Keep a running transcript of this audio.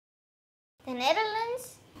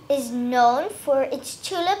Netherlands is known for its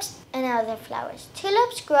tulips and other flowers.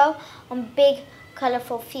 Tulips grow on big,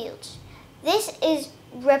 colorful fields. This is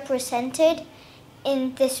represented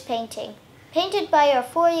in this painting, painted by our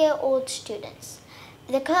 4-year-old students.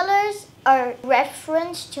 The colors are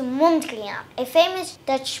reference to Mondrian, a famous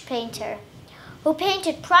Dutch painter, who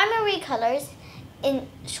painted primary colors in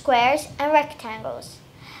squares and rectangles.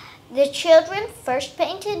 The children first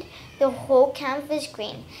painted the whole canvas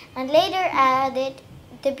green and later added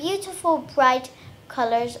the beautiful bright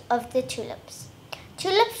colors of the tulips.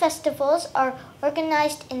 Tulip festivals are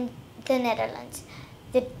organized in the Netherlands.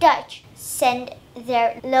 The Dutch send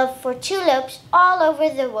their love for tulips all over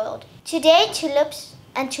the world. Today, tulips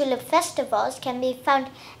and tulip festivals can be found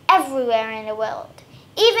everywhere in the world,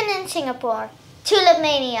 even in Singapore. Tulip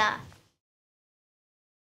mania!